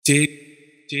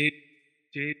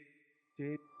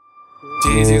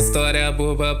Diz história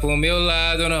boba pro meu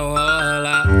lado não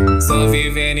rola. Só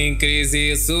vivendo em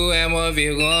crise, isso é mó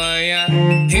vergonha.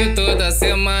 E toda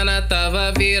semana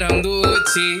tava virando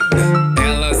ti.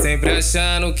 Ela sempre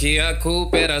achando que a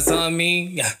culpa era só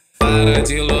minha. Para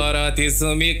de lorota,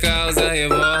 isso me causa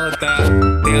revolta.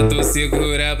 Tento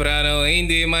segurar pra não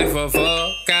render mais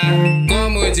fofoca.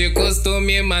 Como de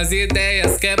costume, mas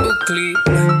ideias quebra o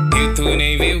clima. E tu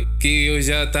nem viu que eu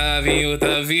já tava em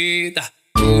outra vida.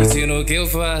 Curtindo o que eu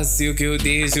faço e o que eu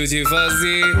deixo de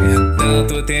fazer.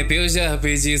 Tanto tempo eu já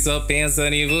perdi só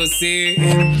pensando em você.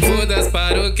 Foda-se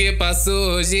para o que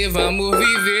passou, hoje vamos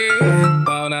viver.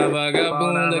 Pau na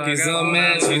vagabunda que só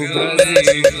mete o prazer.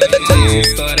 Diz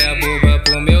história boba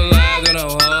pro meu lado não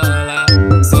rola.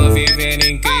 Só vivendo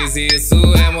em crise, isso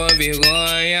é mó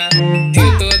vergonha.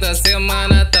 E toda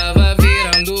semana tava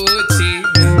virando ti.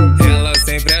 Ela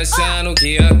sempre achando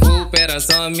que a culpa era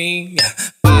só minha.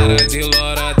 Para de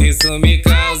lorota, isso me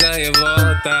causa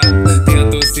revolta.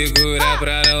 Tento segurar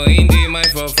pra não render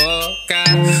mais fofoca.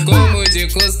 Como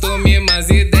de costume, mas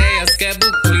ideias quebra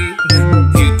o clima.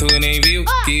 E tu nem viu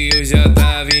que eu já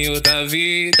tava em outra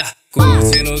vida.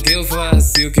 Curtindo o que eu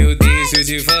faço e o que eu deixo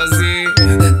de fazer.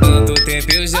 Tanto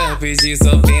tempo eu já perdi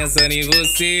só pensando em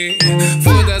você.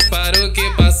 Foda-se para o que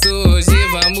passou, hoje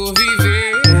vamos viver.